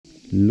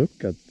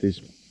Look at this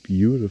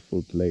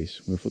beautiful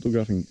place. We're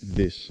photographing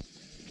this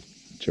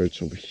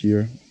church over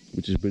here,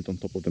 which is built on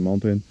top of the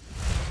mountain.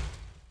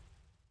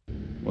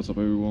 What's up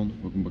everyone,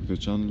 welcome back to the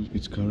channel.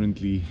 It's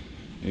currently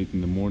 8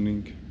 in the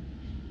morning.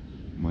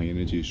 My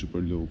energy is super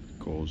low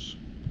because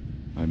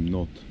I'm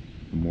not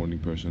a morning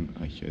person.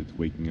 I hate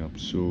waking up,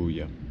 so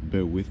yeah,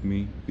 bear with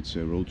me. It's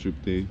a road trip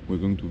day. We're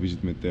going to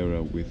visit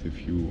Metera with a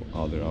few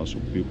other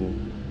awesome people,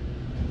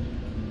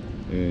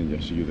 and yeah,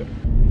 see you there.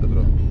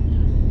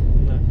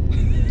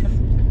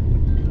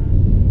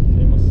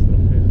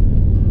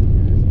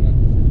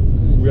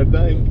 We are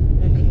dying.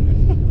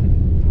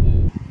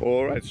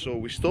 Alright, so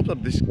we stopped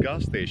at this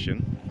gas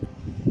station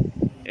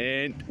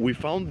and we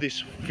found this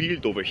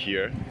field over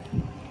here.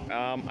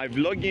 I'm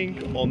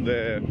vlogging on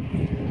the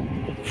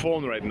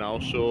phone right now,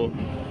 so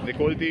the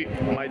quality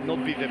might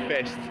not be the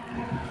best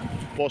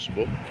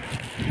possible,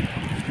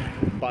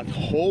 but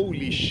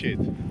holy shit,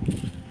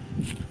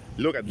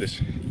 look at this.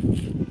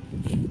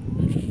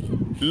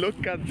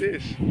 Look at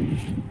this.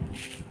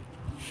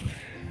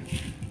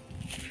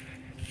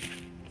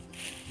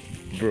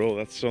 Bro,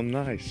 that's so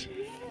nice.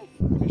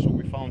 Okay, so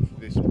we found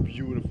this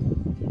beautiful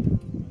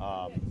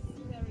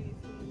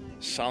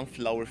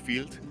sunflower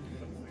field.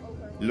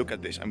 Look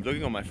at this. I'm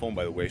vlogging on my phone,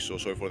 by the way, so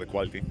sorry for the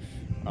quality.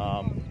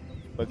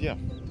 But yeah,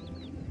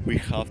 we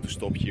have to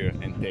stop here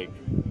and take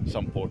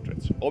some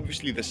portraits.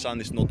 Obviously the sun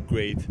is not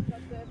great,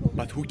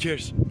 but who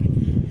cares?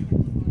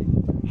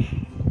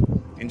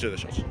 Enjoy the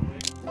shots.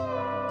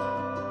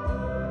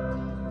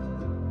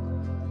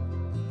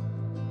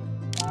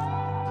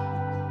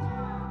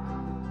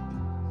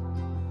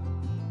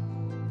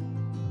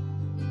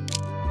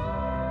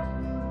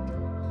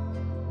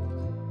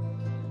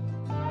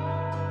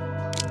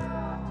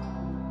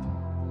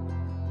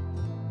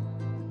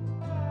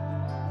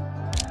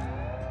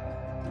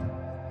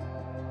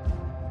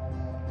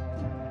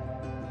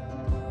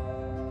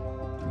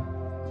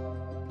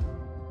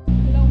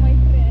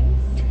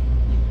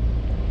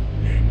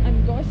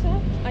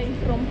 I'm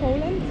from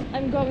Poland.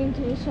 I'm going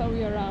to show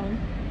you around.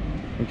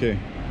 Okay,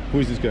 who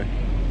is this guy?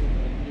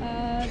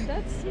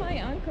 That's my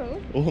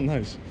uncle. Oh,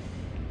 nice.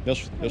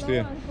 Just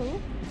here.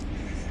 Uncle.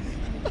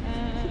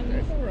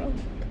 And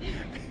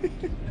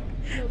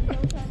so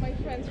those are my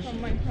friends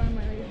from my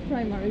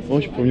primary school.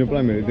 Oh, from your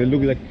primary. They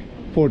look like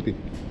 40.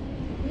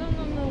 No.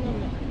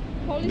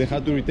 Polish they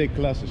had to retake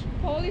classes.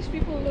 Polish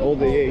people look all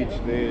the older.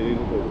 age. They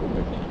look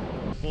older.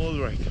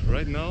 Alright,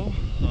 right now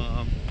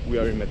we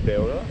are in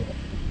Metera.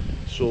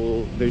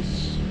 So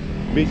there's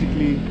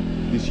basically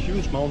this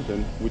huge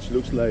mountain which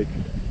looks like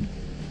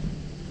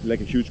a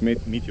huge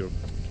meteor,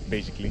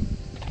 basically.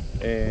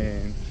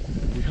 And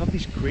we have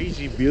these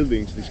crazy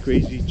buildings, these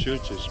crazy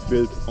churches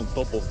built on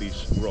top of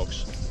these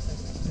rocks.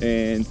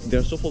 And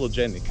they're so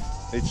photogenic.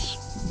 It's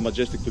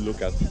majestic to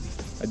look at.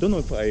 I don't know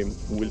if I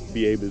will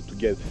be able to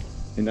get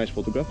a nice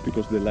photograph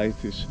because the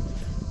light is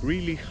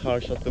really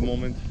harsh at the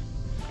moment.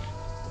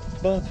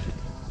 But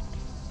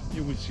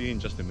you will see in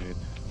just a minute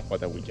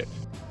what I will get.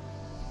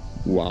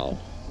 Wow.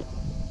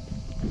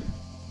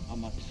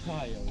 I'm a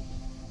child.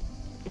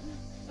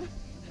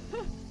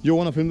 You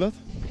wanna film that?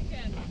 I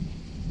can.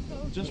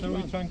 So Just what are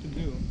we trying to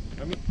do?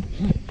 I mean,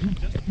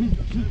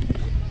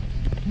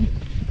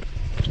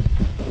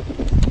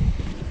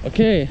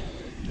 okay,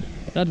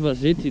 that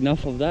was it.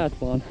 Enough of that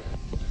one.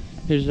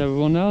 Here's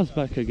everyone else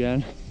back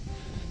again.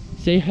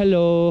 Say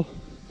hello.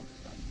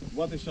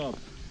 What is up?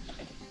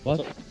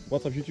 What?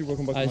 What's up YouTube?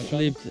 Welcome back to I my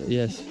slept.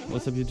 Yes.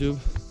 What's up, YouTube?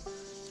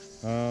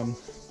 channel.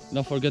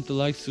 Don't forget to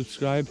like,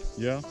 subscribe.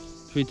 Yeah.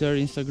 Twitter,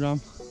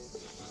 Instagram.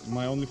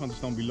 My OnlyFans is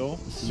down below.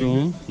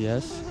 Soon.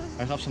 Yes.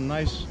 I have some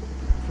nice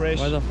fresh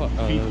Why the fuck?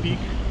 feet pic.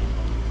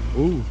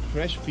 Ooh.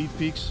 Fresh feet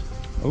pics.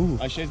 Ooh.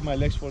 I shaved my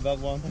legs for that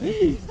one. You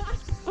see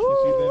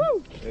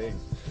them? Hey.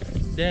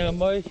 Damn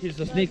boy, here's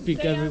a sneak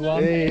peek,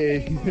 everyone.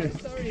 Hey.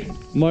 sorry.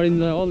 More in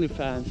the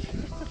OnlyFans.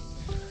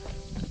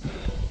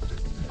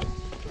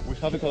 We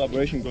have a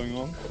collaboration going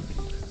on.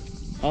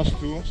 Us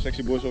two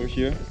sexy boys over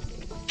here.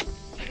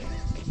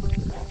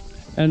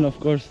 And of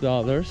course the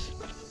others.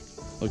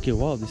 Okay,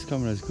 wow, this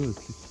camera is good.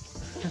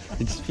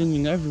 It's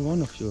filming every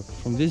one of you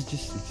from this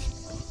distance.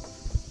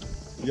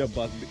 Yeah,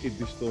 but it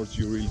distorts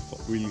you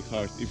really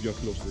hard if you're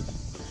close to it.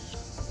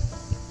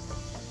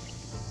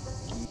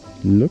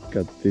 Look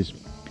at this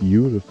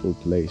beautiful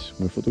place.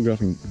 We're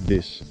photographing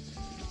this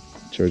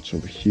church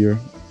over here,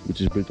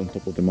 which is built on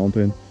top of the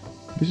mountain.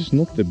 This is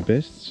not the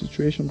best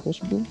situation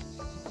possible,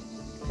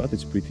 but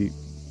it's pretty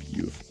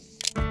beautiful.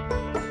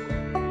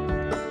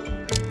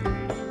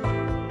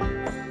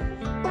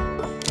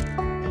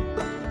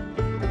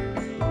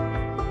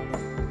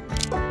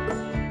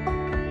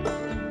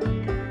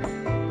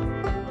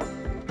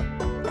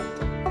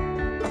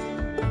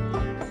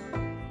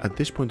 At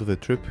this point of the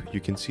trip, you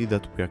can see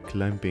that we are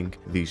climbing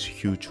these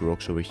huge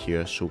rocks over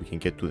here so we can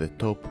get to the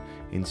top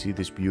and see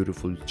this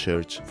beautiful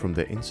church from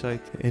the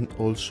inside, and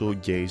also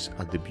gaze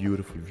at the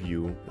beautiful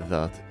view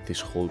that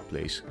this whole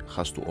place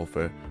has to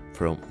offer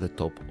from the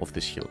top of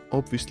this hill.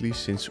 Obviously,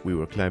 since we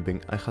were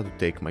climbing, I had to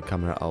take my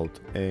camera out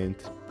and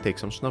take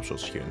some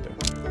snapshots here and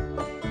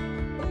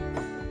there.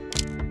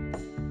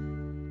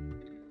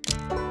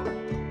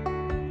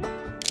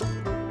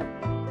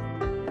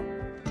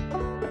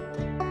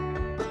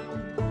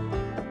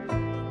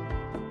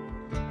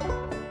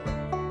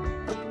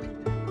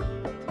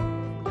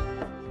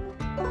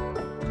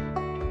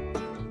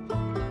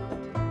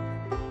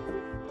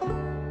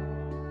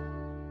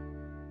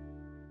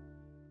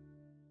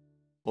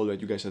 Alright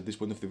you guys, at this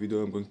point of the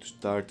video I'm going to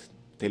start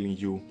telling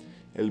you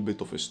a little bit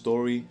of a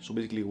story. So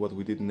basically what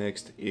we did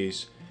next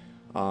is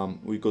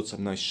we got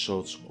some nice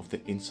shots of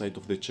the inside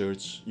of the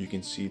church. You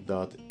can see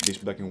that this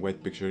black and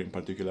white picture in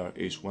particular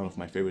is one of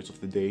my favorites of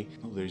the day.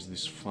 Oh, there is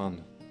this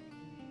fan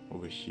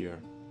over here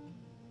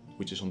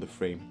which is on the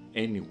frame.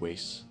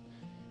 Anyways,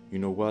 you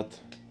know what?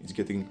 It's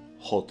getting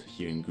hot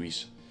here in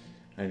Greece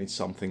and it's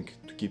something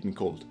to keep me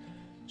cold.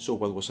 So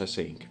what was I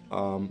saying?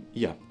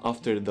 Yeah,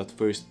 after that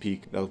first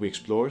peak that we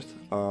explored,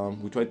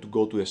 we tried to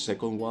go to the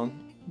second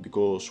one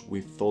because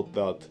we thought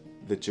that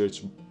the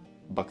church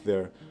back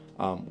there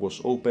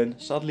was open.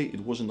 Sadly, it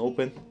wasn't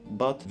open,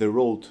 but the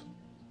road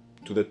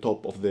to the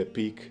top of the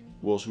peak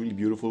was really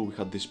beautiful. We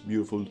had this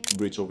beautiful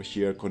bridge over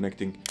here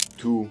connecting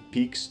two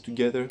peaks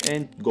together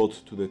and got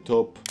to the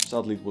top.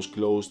 Sadly, it was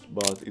closed,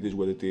 but it is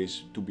what it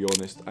is. To be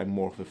honest, I'm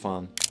more of a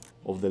fan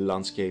of the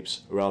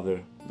landscapes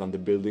rather than the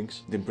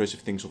buildings. The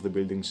impressive things of the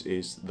buildings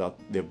is that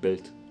they're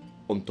built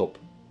on top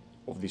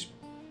of these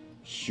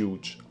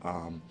huge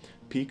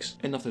peaks.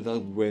 And after that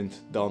we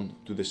went down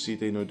to the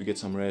city in order to get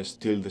some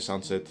rest till the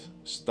sunset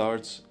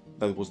starts.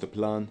 That was the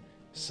plan.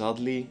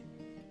 Sadly,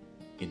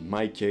 in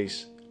my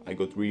case, I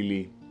got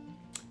really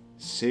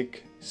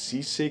seasick.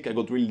 I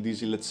got really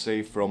dizzy, let's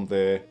say, from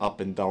the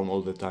up and down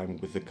all the time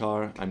with the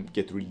car. I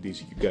get really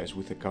dizzy, you guys,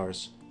 with the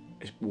cars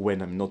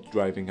when I'm not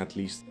driving at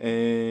least,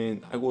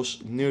 and I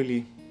was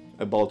nearly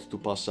about to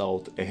pass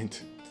out and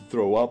to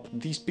throw up.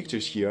 These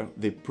pictures here,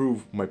 they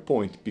prove my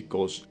point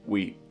because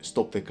we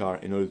stopped the car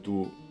in order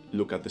to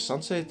look at the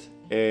sunset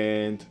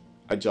and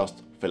I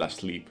just fell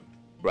asleep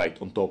right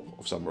on top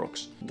of some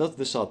rocks. That's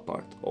the sad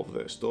part of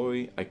the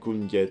story. I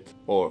couldn't get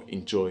or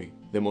enjoy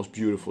the most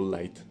beautiful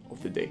light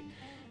of the day,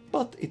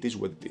 but it is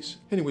what it is.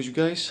 Anyways you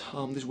guys,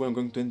 this is where I'm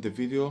going to end the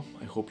video.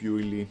 I hope you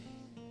really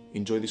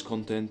enjoy this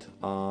content.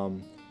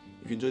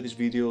 If you enjoy these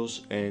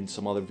videos and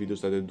some other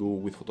videos that I do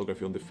with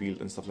photography on the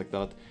field and stuff like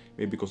that,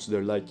 maybe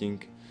consider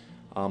liking.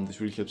 This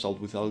really helps out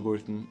with the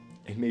algorithm,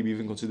 and maybe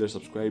even consider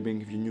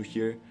subscribing if you're new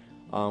here.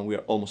 We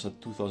are almost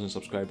at 2,000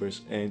 subscribers,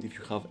 and if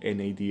you have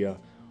any idea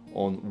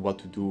on what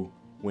to do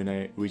when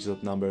I reach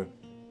that number,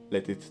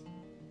 let it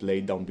play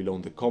down below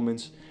in the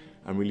comments.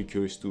 I'm really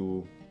curious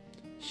to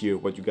hear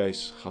what you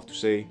guys have to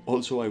say.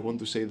 Also, I want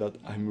to say that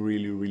I'm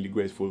really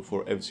grateful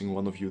for every single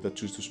one of you that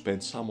choose to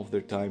spend some of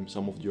their time,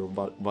 some of your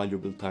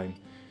valuable time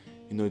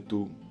in order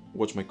to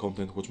watch my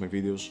content, watch my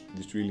videos.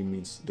 This really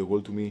means the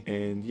world to me.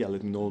 And yeah,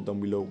 let me know down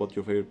below what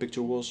your favorite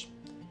picture was.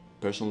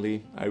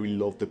 Personally, I really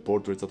love the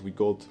portraits that we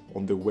got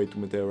on the way to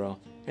Matera,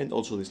 and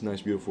also this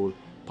nice beautiful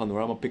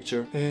panorama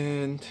picture.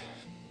 And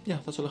yeah,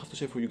 that's all I have to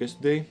say for you guys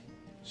today.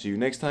 See you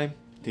next time.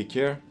 Take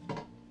care.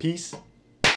 Peace.